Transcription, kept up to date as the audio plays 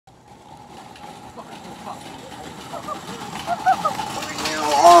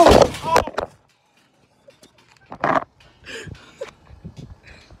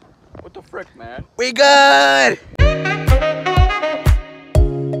pretty good.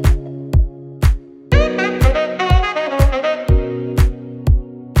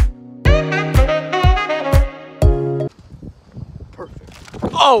 Perfect.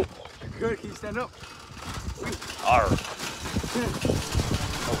 Oh! Good, can you stand up? Arr. Oh,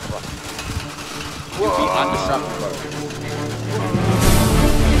 fuck. You'll be on the shop, bro.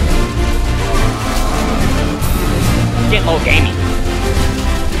 Get low gaming.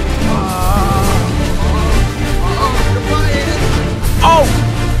 Oh!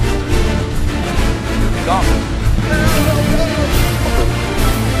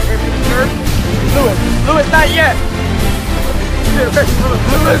 Louis, not yet!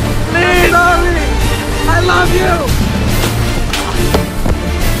 Louis, please! I love you!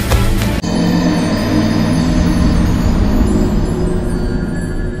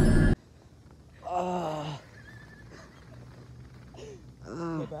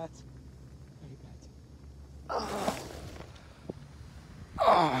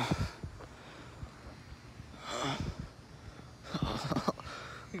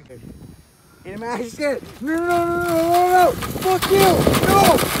 Hey man, he's scared. No. Fuck you.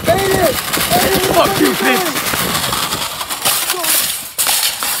 No. Hate it. Fuck you, bitch.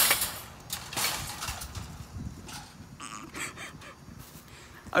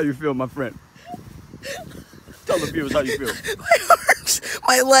 How you feel, my friend? Tell the viewers how you feel. My arms,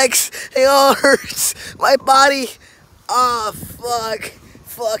 my legs, they all hurts. My body. Oh, fuck.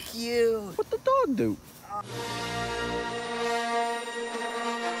 Fuck you. What the dog do?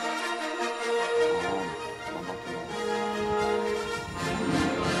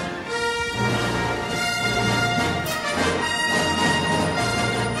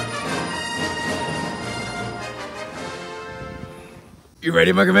 You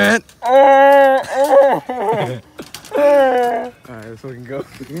ready, Monkey Man? Alright, let's fucking go.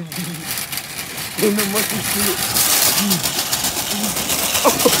 In the monkey suit.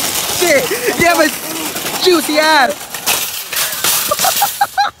 Oh, shit! Yeah, but juicy ass!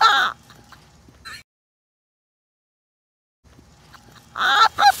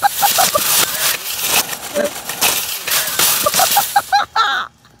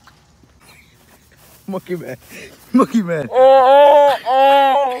 Monkey Man. Monkey Man.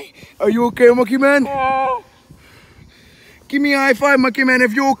 Are you okay, Monkey Man? Give me a high five, Monkey Man,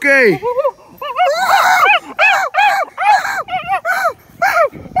 if you're okay.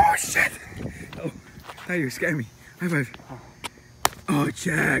 Oh, shit. Oh, now you scared me. High five. Oh,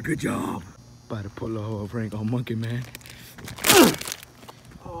 Chad, good job. About to pull a whole prank on Monkey Man.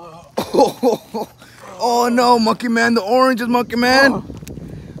 Oh, no, Monkey Man. The oranges, Monkey Man.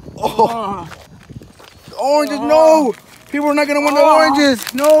 Oh. The oranges, no. People are not going to want the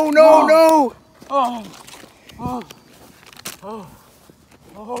oranges. No.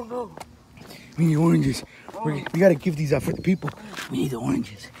 Oh, no. We need oranges. We got to give these out for the people. We need the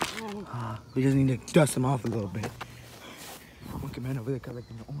oranges. We just need to dust them off a little bit. Monkey Man over there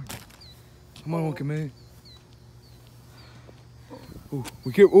collecting the oranges. Come on, Monkey Man. Oh,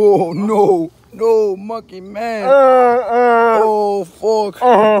 we can't. Oh, no. No, Monkey Man. Oh, fuck.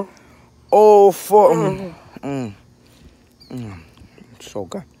 Oh, fuck. So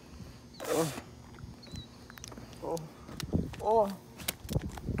good.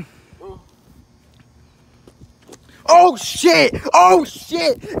 Oh shit! Oh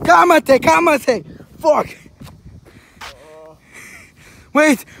shit! Kamate! Fuck!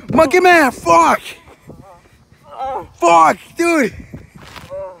 Wait! Monkey Man! Fuck! Fuck, dude!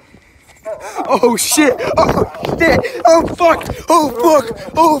 Oh shit! Oh shit! Oh fuck! Oh fuck!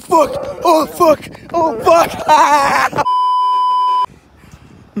 Oh fuck! Oh fuck! Oh fuck!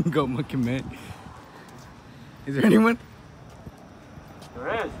 Go, Monkey Man. Is there anyone?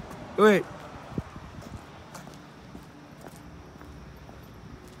 There is. Wait.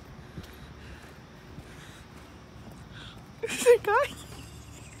 Is there a guy?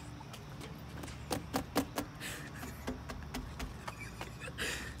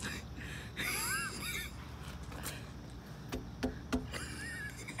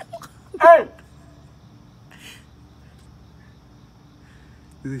 Hey!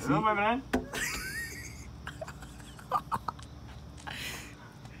 Do they see? Hello, my man.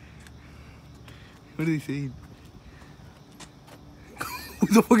 What are they saying? What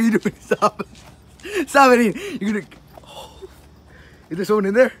the fuck are you doing? Stop. Stop it. You're gonna... Oh. Is there someone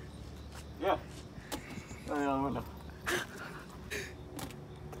in there? Yeah. Oh, yeah, on the window.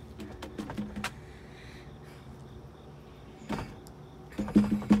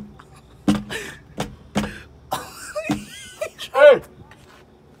 Hey!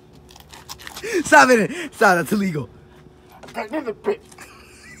 Stop it. Stop, that's illegal.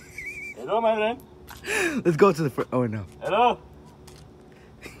 Hello, my man. Let's go to the front. Oh no. Hello?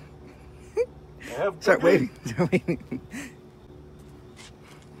 Start waving. Start waving.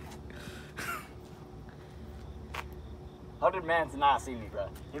 How did Mans not see me, bro?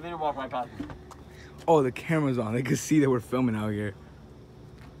 He didn't walk right past me. Oh, the camera's on. They can see that we're filming out here.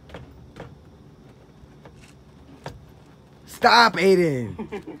 Stop,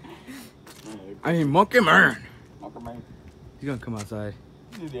 Aiden. I mean, Monkey Man. Monkey Man. He's gonna come outside.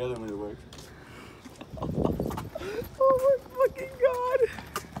 Do the other one that works. Oh my fucking god.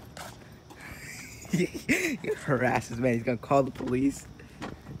 You harass this man. He's gonna call the police.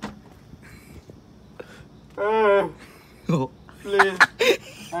 Oh, please.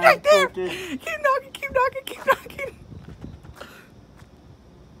 Right there. Keep knocking, keep knocking, keep knocking.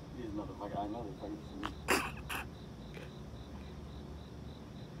 These motherfuckers, I know they're fucking.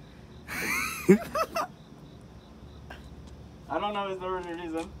 I don't know if there was a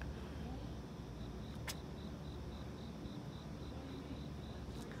reason.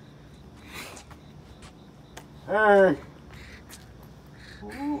 Hey.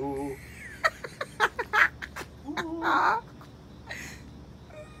 Ooh.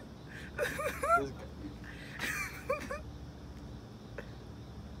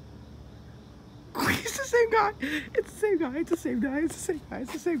 It's the same guy. It's the same guy. It's the same guy. It's the same guy.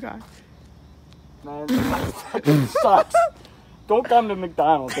 It's the same guy. Man, that fucking sucks. Don't come to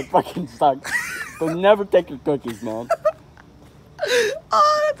McDonald's. It fucking sucks. They'll never take your cookies, man.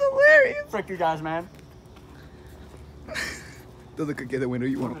 Oh, that's hilarious. Frick you guys, man. Don't look at the window.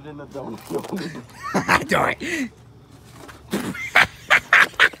 You Put want it in the donut. to do it.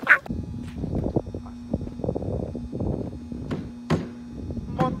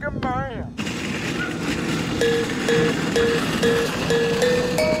 Monkey Man.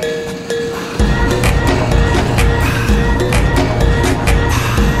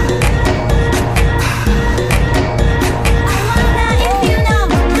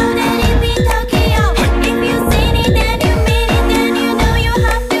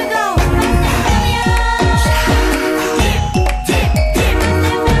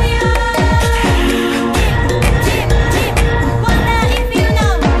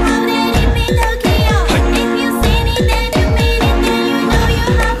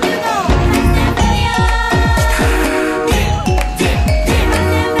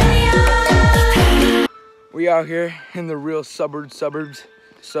 We out here in the real suburbs.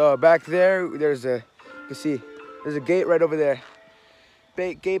 So back there, there's a, you can see, there's a gate right over there.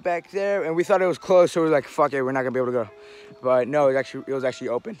 Gate back there, and we thought it was closed, so we were like, fuck it, we're not gonna be able to go. But no, it was actually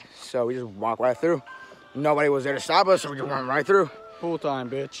open. So we just walked right through. Nobody was there to stop us, so we just went right through. Pool time,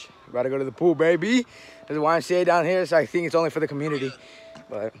 bitch. About to go to the pool, baby. There's a YMCA down here, so I think it's only for the community.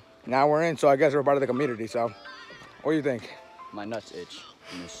 But now we're in, so I guess we're part of the community. So, what do you think? My nuts itch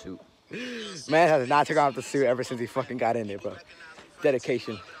in this suit. Man has not taken off the suit ever since he fucking got in there, bro.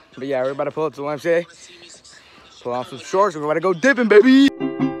 Dedication. But yeah, we're about to pull up to the YMCA. Pull on some shorts, we're about to go dipping, baby.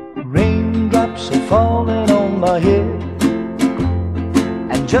 Raindrops are falling on my head,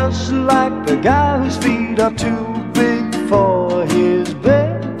 and just like the guy whose feet are too big for his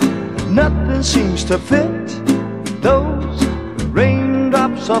bed, nothing seems to fit. Those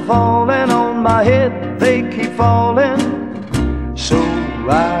raindrops are falling on my head, they keep falling. So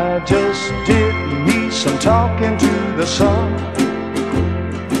I just did me some talking to the sun,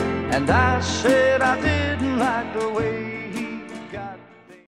 and I said I didn't like the